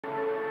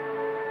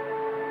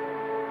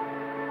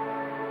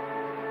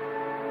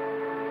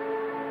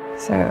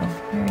So,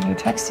 why are you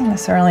texting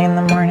this early in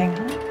the morning?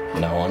 Huh?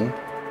 No one?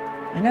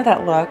 I know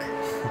that look.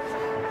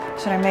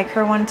 Should I make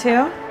her one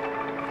too?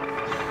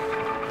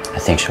 I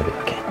think she'll be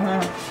okay.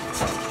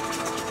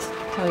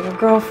 Tell your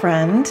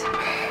girlfriend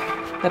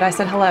that I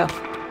said hello.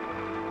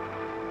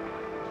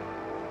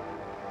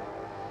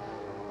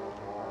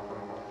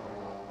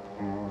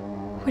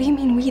 What do you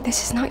mean we?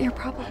 This is not your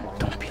problem.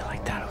 Don't be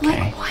like that,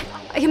 okay? What?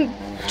 I am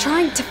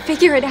trying to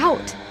figure it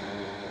out.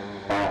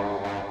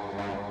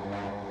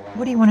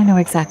 What do you want to know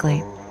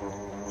exactly?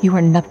 You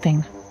are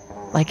nothing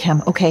like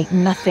him, okay?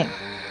 Nothing.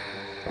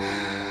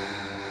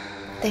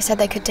 They said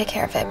they could take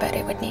care of it, but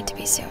it would need to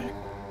be soon.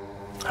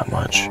 How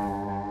much?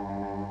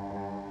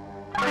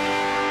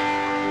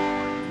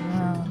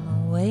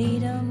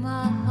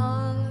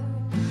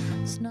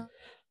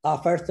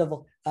 First of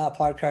all,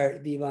 Parker,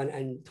 Devon,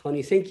 and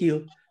Tony, thank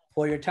you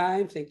for your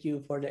time. Thank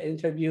you for the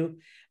interview.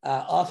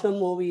 Awesome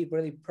movie,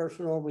 really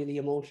personal, really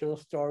emotional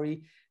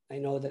story. I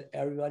know that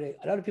a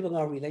lot of people are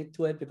gonna relate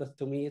to it because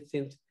to me,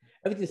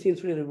 everything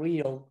seems really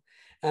real.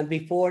 And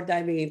before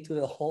diving into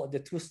the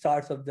two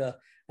stars of the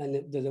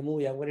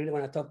movie, I really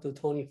want to talk to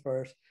Tony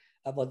first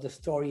about the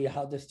story,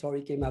 how the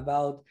story came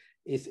about.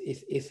 Is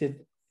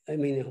it? I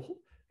mean,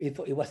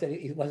 it was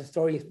a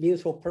story being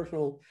so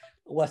personal.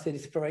 Was it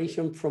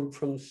inspiration from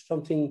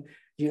something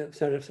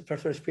sort of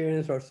personal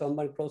experience or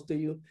somebody close to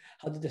you?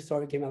 How did the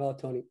story came about,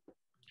 Tony?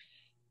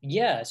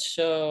 Yeah,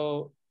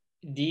 so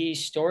the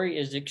story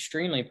is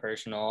extremely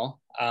personal.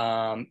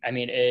 I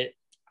mean,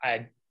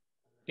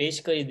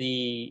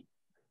 basically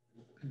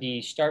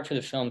the start for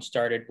the film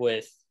started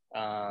with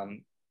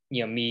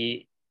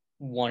me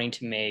wanting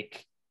to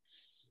make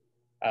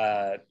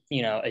a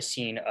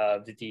scene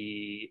of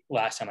the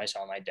last time I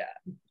saw my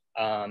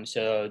dad.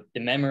 So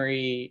the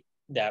memory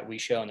that we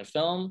show in the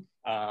film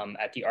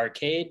at the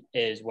arcade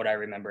is what I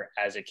remember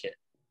as a kid.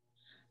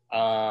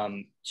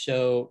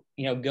 So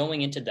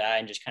going into that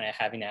and just kind of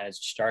having that as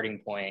a starting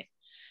point,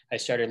 I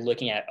started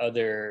looking at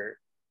other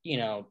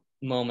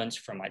moments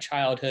from my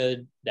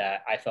childhood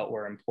that I felt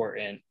were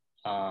important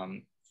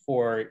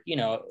for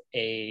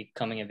a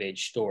coming of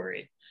age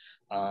story,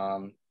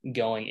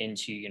 going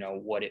into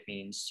what it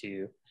means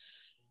to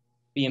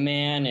be a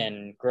man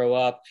and grow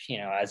up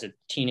as a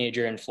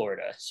teenager in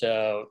Florida.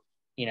 So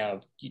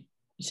you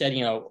said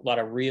a lot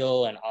of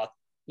real and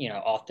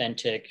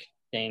authentic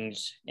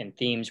things and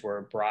themes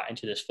were brought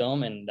into this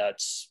film, and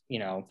that's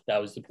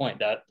that was the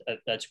point.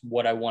 That's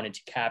what I wanted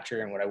to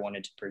capture and what I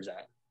wanted to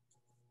present.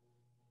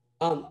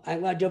 I'm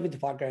gonna jump into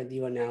Parker and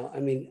Devon now. I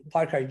mean,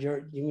 Parker,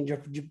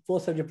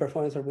 both of your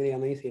performances are really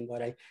amazing,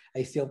 but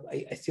I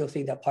still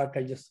think that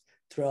Parker just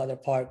threw out the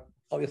park.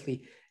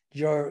 Obviously,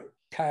 your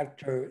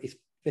character is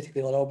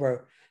basically all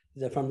over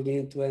from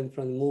beginning to end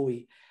from the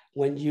movie.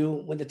 When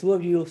the two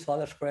of you saw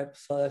the script,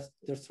 saw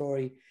the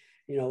story,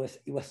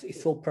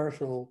 it's so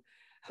personal.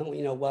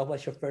 What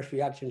was your first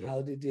reaction?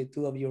 How did the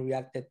two of you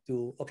reacted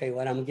to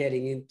what I'm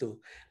getting into?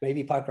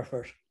 Maybe Parker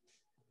first.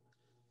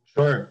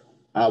 Sure.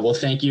 Well,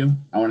 thank you.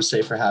 I want to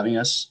say for having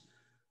us.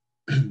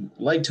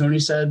 Like Tony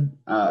said,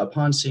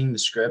 upon seeing the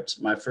script,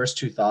 my first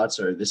two thoughts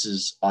are this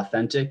is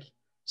authentic.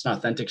 It's an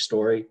authentic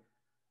story.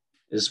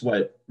 It's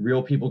what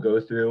real people go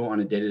through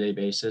on a day-to-day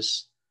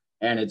basis.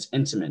 And it's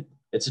intimate.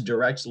 It's a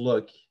direct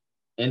look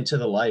into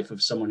the life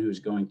of someone who's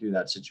going through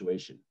that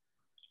situation.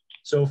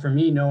 So for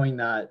me, knowing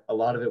that a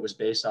lot of it was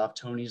based off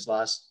Tony's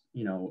last,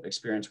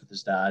 experience with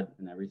his dad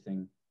and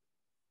everything,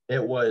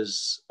 it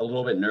was a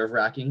little bit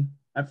nerve-wracking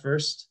at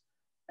first.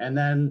 And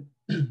then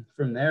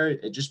from there,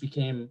 it just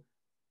became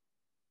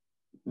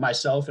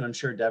myself, and I'm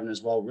sure Devon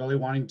as well, really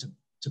wanting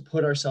to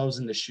put ourselves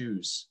in the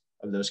shoes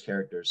of those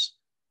characters.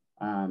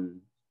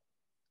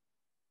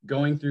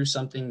 Going through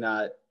something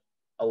that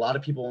a lot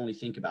of people only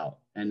think about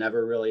and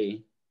never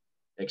really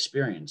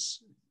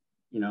experience.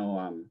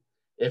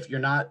 If you're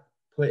not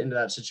put into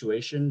that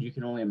situation, you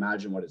can only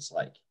imagine what it's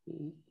like.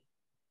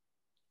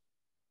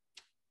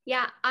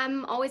 Yeah,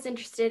 I'm always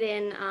interested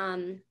in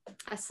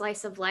a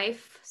slice of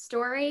life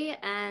story.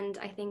 And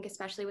I think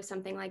especially with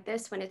something like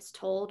this, when it's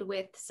told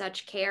with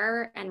such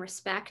care and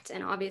respect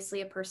and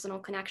obviously a personal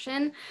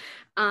connection,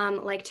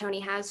 like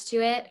Tony has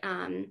to it,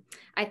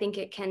 I think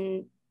it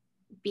can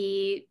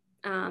be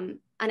an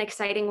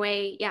exciting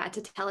way,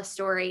 to tell a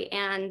story.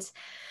 And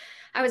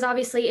I was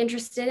obviously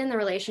interested in the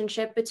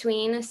relationship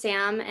between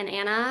Sam and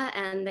Anna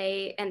and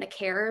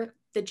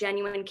the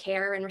genuine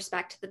care and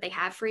respect that they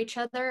have for each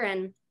other.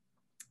 And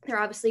they're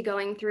obviously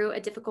going through a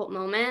difficult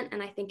moment.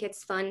 And I think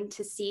it's fun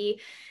to see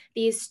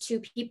these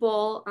two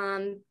people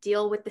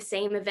deal with the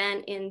same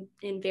event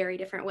in very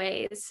different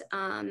ways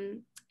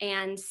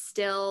and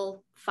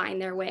still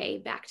find their way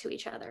back to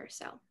each other.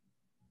 So.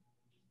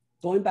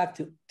 Going back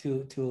to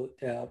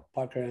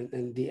Parker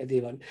and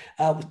Devon,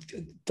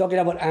 talking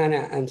about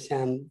Anna and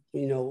Sam,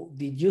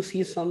 did you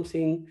see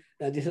something?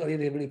 This is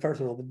really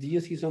personal, but did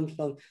you see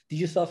something? Did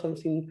you saw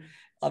something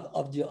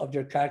of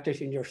your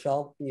characters in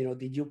yourself?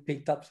 Did you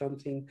pick up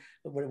something?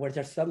 Was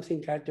there something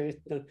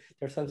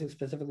there's something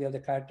specifically of the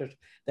characters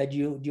that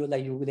you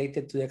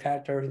related to the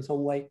character in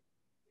some way?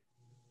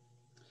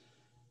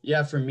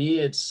 Yeah, for me,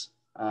 it's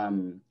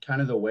kind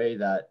of the way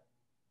that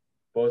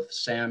both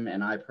Sam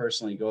and I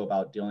personally go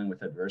about dealing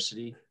with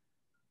adversity.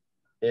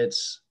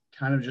 It's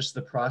kind of just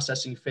the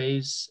processing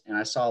phase. And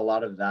I saw a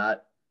lot of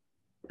that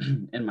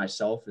in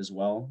myself as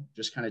well,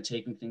 just kind of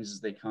taking things as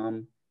they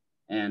come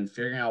and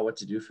figuring out what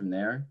to do from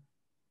there.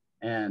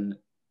 And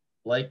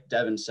like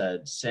Devon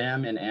said,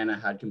 Sam and Anna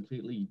had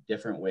completely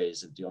different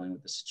ways of dealing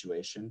with the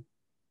situation.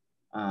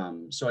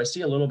 So I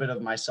see a little bit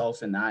of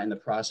myself in that, in the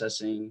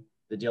processing,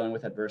 the dealing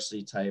with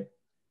adversity type.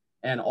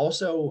 And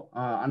also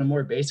on a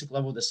more basic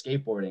level, the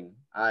skateboarding.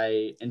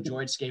 I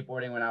enjoyed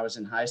skateboarding when I was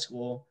in high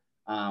school.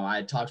 I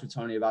had talked with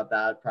Tony about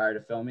that prior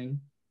to filming.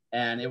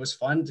 And it was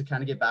fun to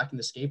kind of get back in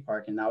the skate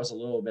park. And that was a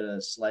little bit of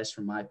a slice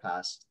from my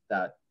past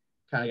that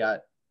kind of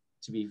got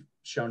to be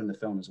shown in the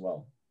film as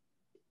well.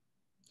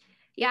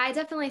 Yeah, I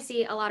definitely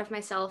see a lot of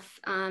myself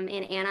in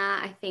Anna.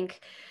 I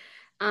think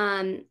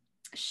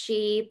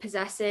she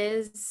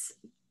possesses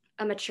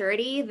a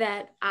maturity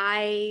that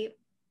I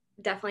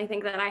definitely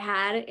think that I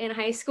had in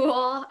high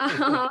school,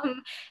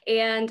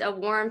 and a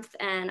warmth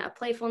and a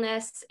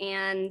playfulness.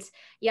 And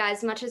yeah,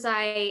 as much as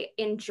I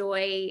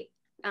enjoy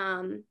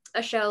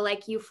a show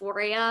like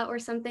Euphoria or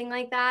something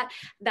like that,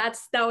 that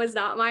was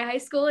not my high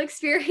school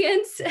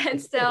experience.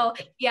 And so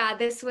yeah,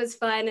 this was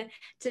fun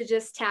to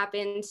just tap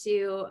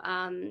into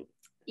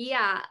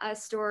a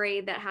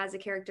story that has a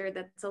character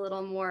that's a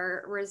little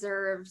more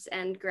reserved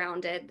and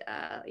grounded,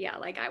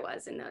 like I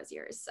was in those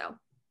years. So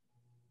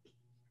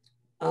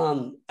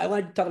I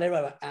want to talk a little bit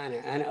about Anna.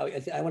 Anna,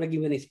 I want to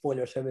give you any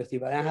spoilers, obviously,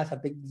 but Anna has a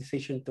big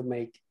decision to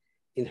make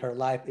in her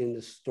life, in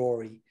the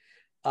story.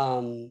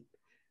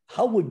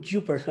 How would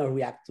you personally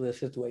react to the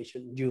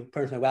situation? You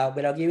personally, well,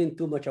 without giving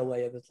too much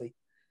away, obviously,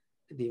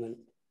 Devon.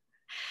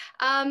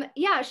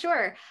 Yeah,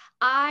 sure.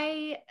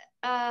 I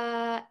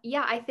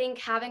think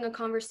having a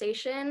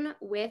conversation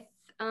with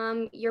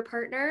your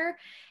partner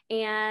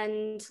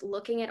and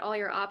looking at all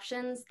your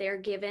options, they're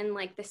given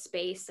like the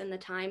space and the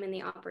time and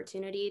the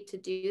opportunity to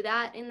do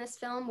that in this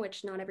film,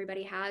 which not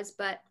everybody has.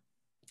 But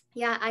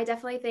yeah, I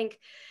definitely think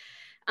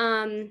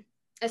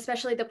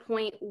especially the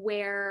point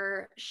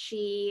where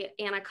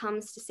Anna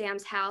comes to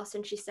Sam's house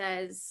and she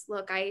says,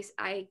 look,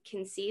 I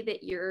can see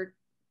that you're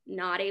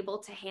not able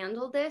to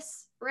handle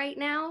this right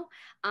now.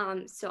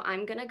 So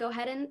I'm going to go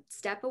ahead and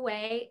step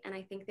away. And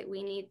I think that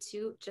we need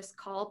to just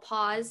call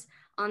pause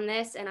on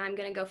this. And I'm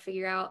going to go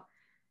figure out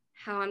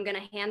how I'm going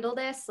to handle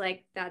this.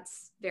 Like,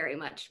 that's very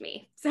much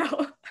me. So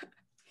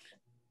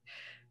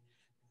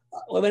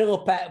we're going to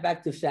go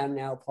back to Sam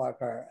now,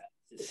 Parker.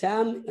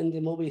 Sam in the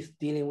movie is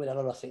dealing with a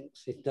lot of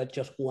things. It's not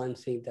just one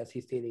thing that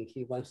he's dealing.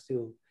 He wants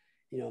to,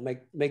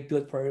 make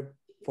good for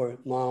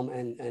mom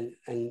and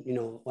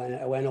when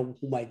I know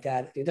my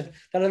dad. There's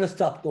a lot of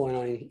stuff going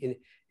on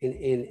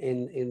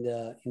in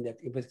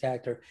the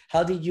character.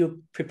 How did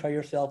you prepare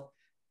yourself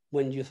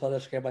when you saw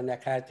the script on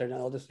that character and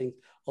all those things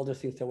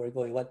that were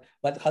going?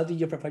 How did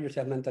you prepare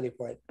yourself mentally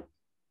for it?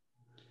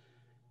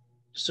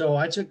 So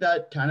I took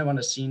that kind of on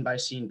a scene by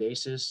scene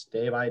basis,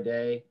 day by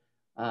day,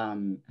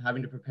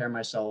 having to prepare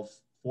myself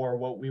for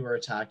what we were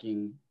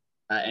attacking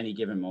at any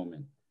given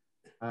moment.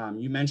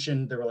 You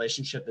mentioned the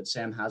relationship that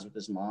Sam has with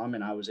his mom,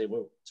 and I was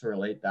able to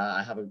relate that.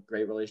 I have a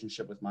great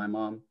relationship with my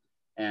mom,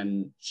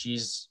 and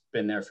she's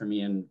been there for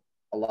me in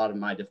a lot of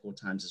my difficult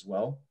times as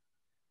well.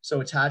 So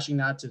attaching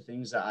that to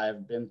things that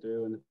I've been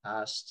through in the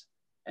past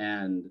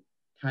and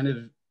kind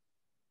of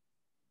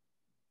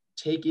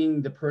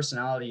taking the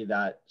personality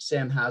that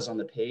Sam has on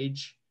the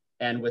page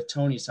and with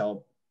Tony's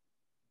help,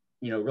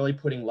 really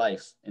putting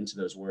life into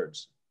those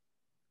words.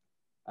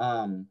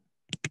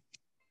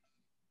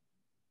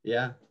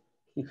 Yeah.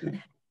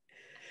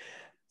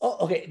 Oh,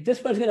 okay.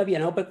 This one's gonna be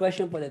an open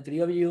question for the three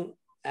of you,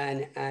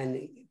 and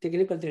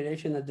taking into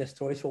consideration that the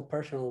story is so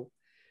personal,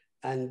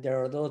 and there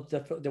were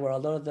a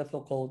lot of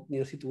difficult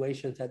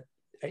situations that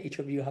each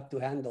of you have to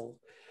handle.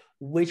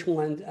 Which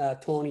one,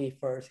 Tony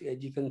first?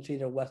 You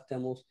consider was the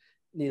most,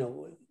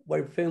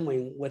 we're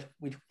filming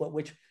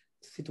which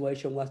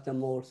situation was the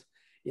most,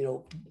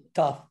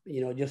 tough,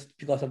 just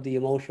because of the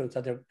emotions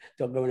that they're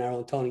going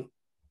around. Tony.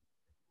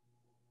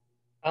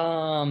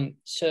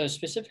 So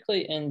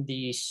specifically in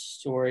the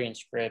story and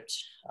script,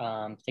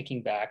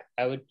 thinking back,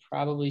 I would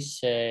probably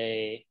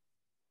say,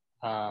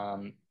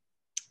 I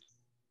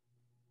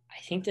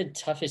think the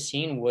toughest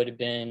scene would have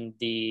been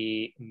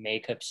the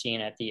makeup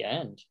scene at the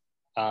end.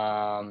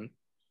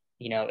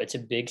 It's a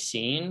big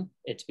scene.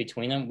 It's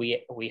between them.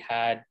 We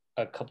had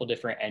a couple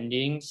different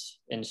endings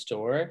in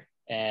store,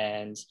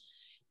 and,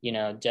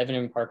 Devon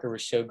and Parker were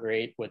so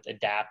great with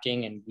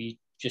adapting, and we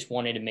just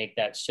wanted to make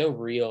that so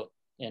real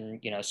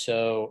and,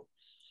 so,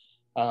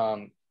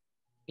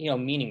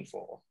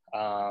 meaningful.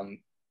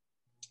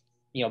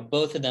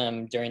 Both of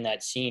them during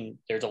that scene,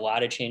 there's a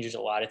lot of changes,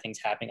 a lot of things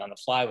happening on the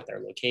fly with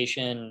our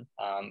location.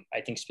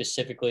 I think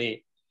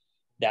specifically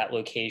that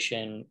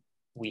location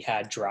we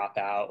had drop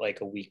out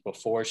like a week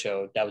before.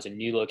 So that was a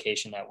new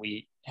location that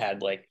we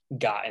had like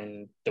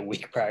gotten the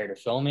week prior to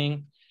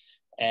filming.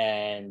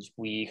 And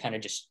we kind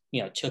of just,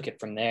 took it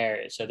from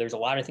there. So there's a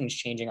lot of things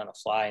changing on the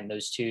fly, and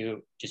those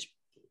two just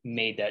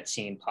made that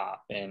scene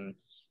pop. And,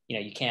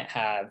 you can't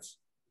have,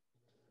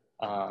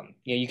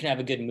 you can have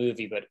a good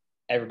movie, but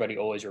everybody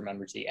always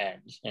remembers the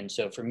end. And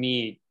so for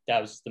me,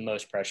 that was the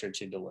most pressure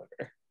to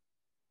deliver.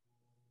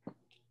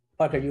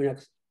 Parker, you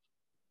next.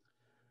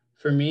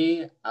 For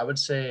me, I would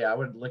say I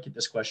would look at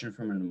this question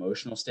from an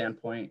emotional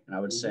standpoint. And I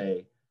would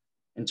say,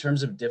 in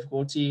terms of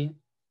difficulty,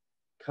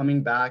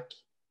 coming back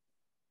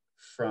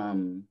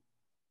from,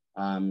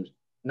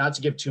 not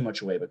to give too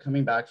much away, but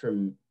coming back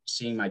from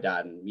seeing my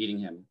dad and meeting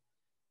him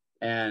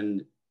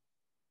and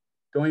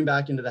going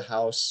back into the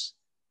house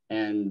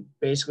and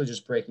basically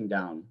just breaking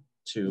down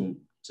to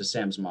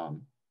Sam's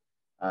mom,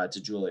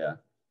 to Julia,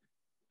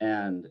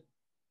 and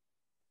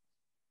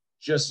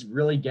just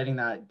really getting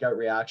that gut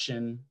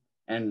reaction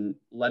and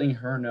letting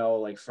her know,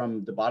 like,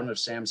 from the bottom of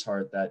Sam's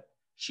heart, that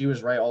she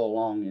was right all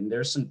along. And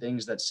there's some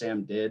things that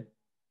Sam did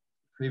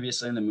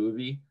previously in the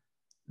movie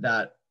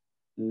that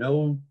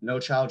no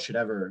child should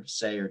ever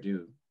say or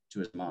do to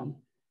his mom.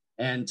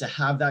 And to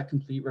have that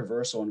complete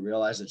reversal and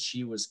realize that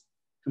she was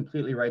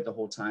completely right the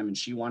whole time and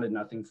she wanted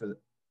nothing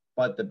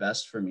but the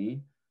best for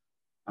me.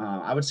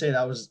 I would say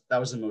that was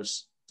the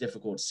most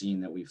difficult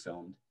scene that we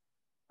filmed.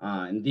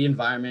 And the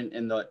environment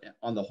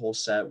on the whole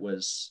set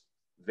was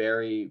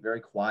very,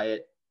 very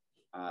quiet,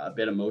 a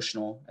bit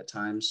emotional at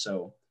times.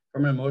 So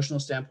from an emotional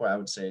standpoint, I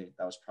would say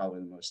that was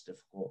probably the most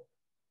difficult.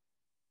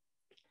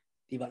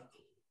 Devon.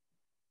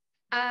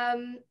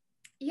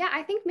 Yeah,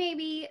 I think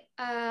maybe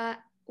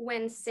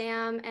when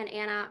Sam and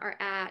Anna are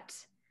at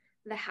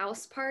the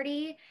house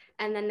party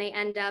and then they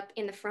end up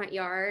in the front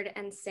yard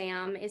and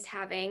Sam is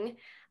having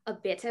a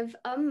bit of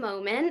a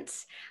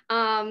moment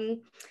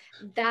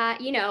that,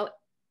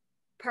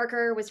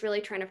 Parker was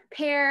really trying to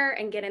prepare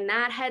and get in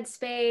that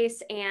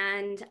headspace,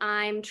 and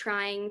I'm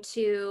trying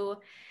to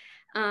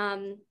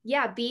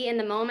be in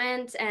the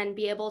moment and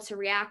be able to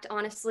react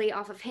honestly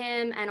off of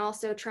him, and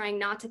also trying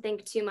not to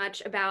think too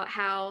much about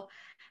how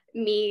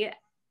me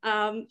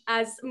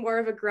as more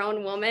of a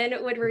grown woman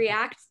would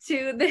react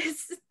to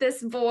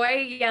this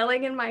boy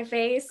yelling in my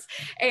face,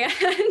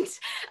 and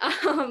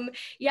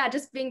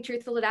just being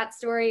truthful to that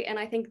story. And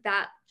I think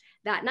that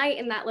night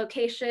in that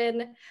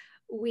location,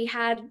 we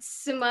had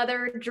some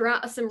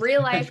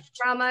real life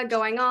drama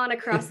going on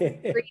across the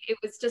street. It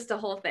was just a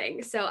whole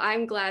thing. So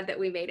I'm glad that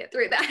we made it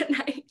through that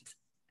night.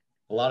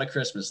 A lot of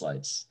Christmas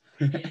lights.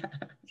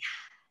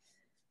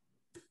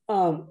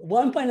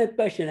 One final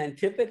question, and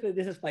typically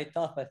this is my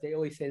toughest. They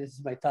always say this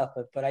is my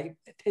toughest, but I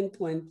tend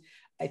to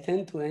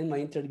end my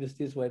interviews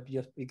this way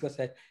just because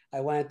I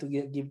wanted to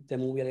give the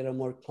movie a little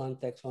more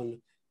context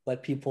on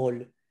what people,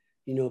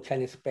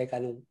 can expect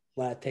and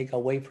want to take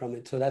away from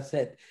it. So that's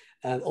it.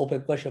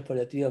 Open question for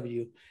the three of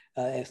you,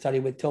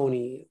 starting with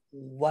Tony.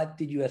 What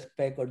did you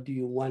expect, or do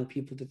you want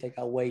people to take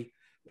away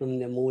from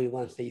the movie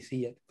once they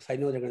see it? Because I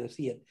know they're going to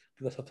see it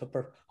because of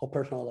how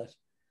personal it is.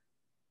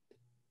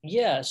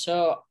 Yeah,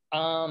 so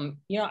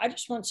I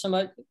just want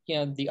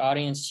the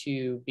audience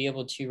to be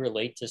able to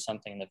relate to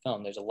something in the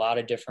film. There's a lot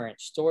of different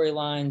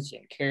storylines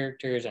and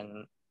characters,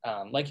 and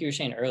like you were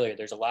saying earlier,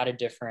 there's a lot of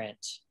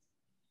different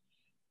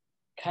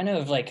kind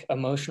of like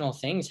emotional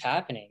things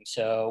happening.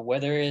 So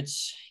whether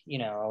it's,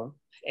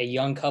 a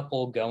young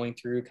couple going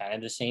through kind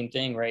of the same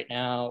thing right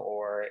now,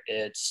 or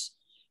it's,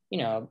 it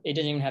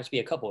doesn't even have to be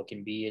a couple. It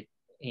can be,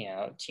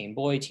 teen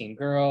boy, teen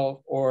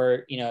girl,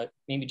 or,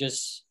 maybe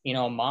just,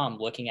 a mom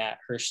looking at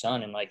her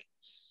son and like,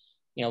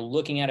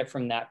 looking at it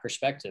from that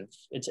perspective.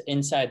 It's an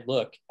inside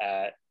look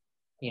at,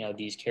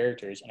 these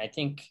characters. And I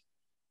think,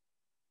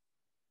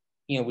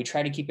 we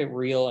try to keep it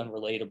real and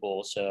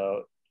relatable,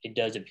 so it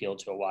does appeal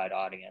to a wide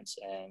audience.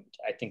 And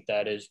I think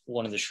that is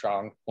one of the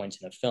strong points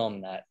in the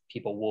film, that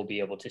people will be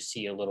able to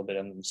see a little bit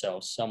of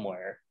themselves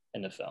somewhere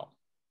in the film.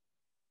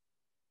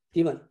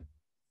 Devon.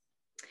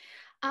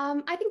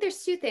 I think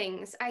there's two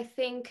things. I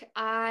think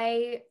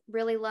I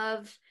really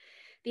love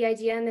the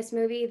idea in this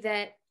movie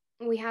that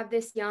we have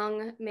this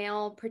young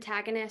male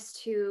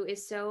protagonist who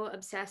is so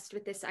obsessed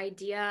with this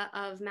idea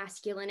of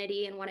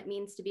masculinity and what it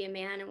means to be a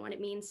man and what it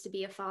means to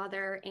be a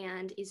father,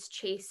 and is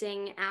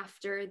chasing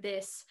after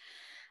this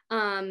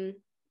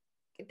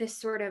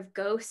sort of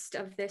ghost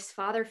of this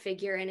father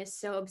figure, and is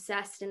so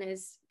obsessed and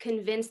is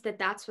convinced that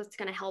that's what's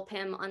going to help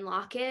him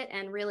unlock it.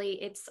 And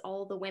really, it's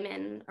all the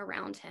women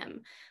around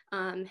him.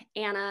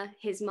 Anna,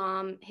 his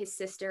mom, his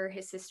sister,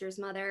 his sister's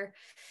mother.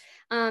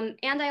 And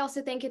I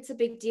also think it's a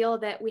big deal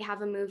that we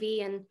have a movie,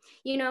 and,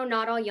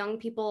 not all young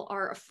people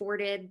are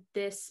afforded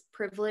this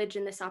privilege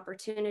and this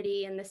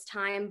opportunity and this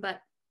time, but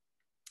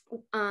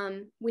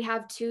we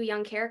have two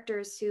young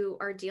characters who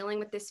are dealing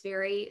with this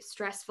very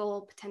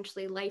stressful,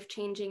 potentially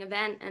life-changing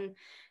event, and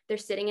they're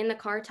sitting in the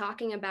car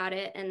talking about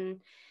it,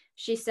 and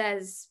she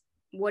says,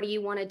 "What do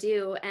you want to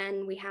do?"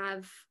 And we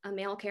have a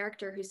male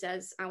character who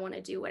says, "I want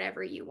to do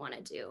whatever you want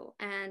to do."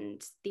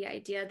 And the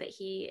idea that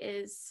he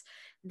is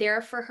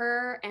there for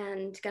her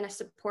and going to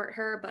support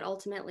her, but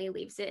ultimately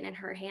leaves it in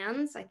her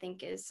hands, I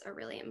think is a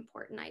really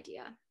important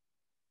idea.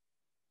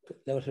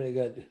 That was really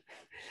good.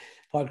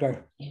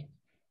 Parker,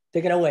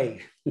 take it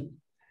away.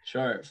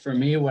 Sure. For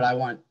me, what I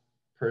want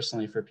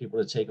personally for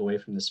people to take away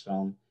from this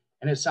film,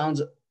 and it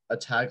sounds a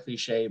tad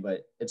cliche,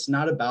 but it's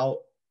not about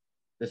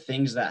the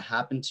things that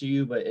happen to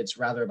you, but it's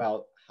rather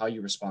about how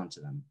you respond to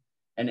them.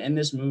 And in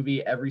this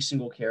movie, every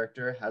single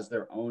character has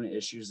their own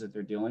issues that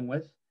they're dealing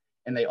with,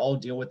 and they all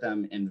deal with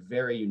them in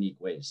very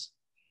unique ways.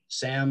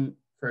 Sam,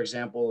 for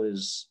example,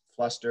 is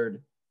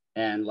flustered,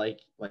 and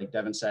like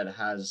Devon said,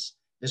 has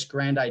this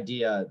grand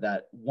idea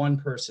that one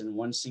person,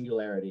 one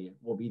singularity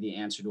will be the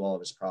answer to all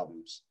of his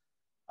problems.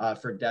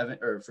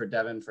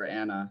 For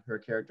Anna, her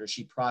character,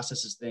 she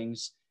processes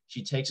things.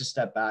 She takes a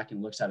step back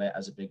and looks at it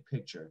as a big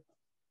picture.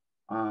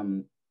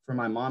 For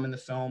my mom in the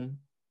film,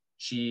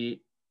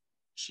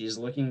 she's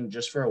looking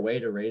just for a way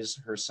to raise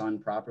her son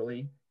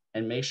properly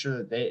and make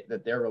sure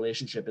that their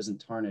relationship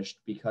isn't tarnished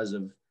because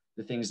of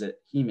the things that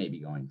he may be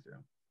going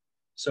through.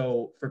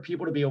 So for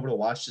people to be able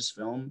to watch this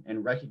film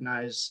and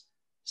recognize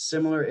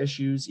similar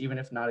issues, even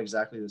if not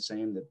exactly the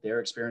same, that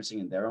they're experiencing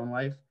in their own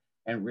life,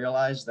 and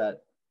realize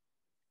that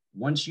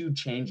once you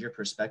change your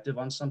perspective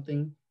on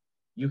something,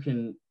 you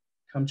can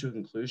come to a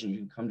conclusion, you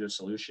can come to a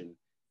solution,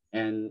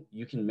 and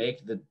you can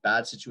make the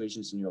bad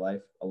situations in your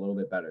life a little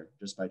bit better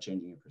just by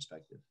changing your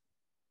perspective.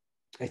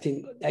 I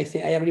think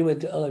I agree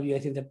with all of you. I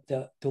think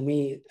that to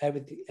me,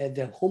 everything,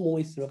 the whole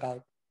movie struck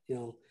out,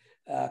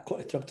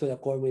 struck to the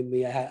core with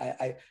me.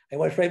 I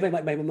was raised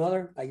by my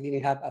mother. I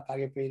didn't have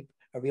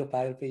a real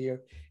father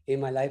figure in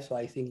my life, so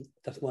I think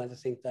that's one of the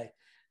things that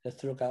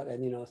struck out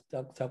and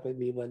stuck with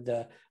me with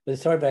the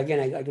story. But again,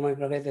 I want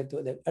to relate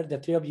to the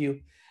three of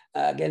you.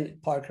 Again,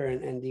 Parker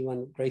and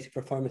Devon, great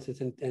performances,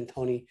 and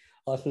Tony,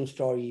 awesome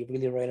story,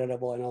 really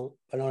relatable.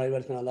 I know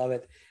everyone's gonna love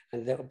it,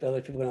 and the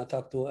other people are gonna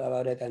talk to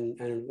about it and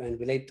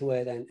relate to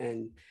it,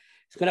 and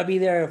it's gonna be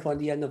there for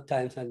the end of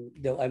times, and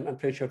I'm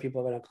pretty sure people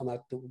are gonna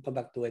come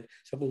back to it.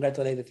 So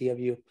congratulate the three of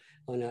you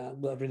on a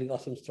really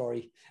awesome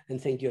story,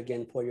 and thank you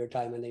again for your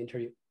time and the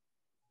interview.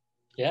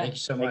 Yeah, thank you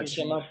so much. Thank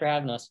you so much for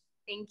having us.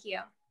 Thank you.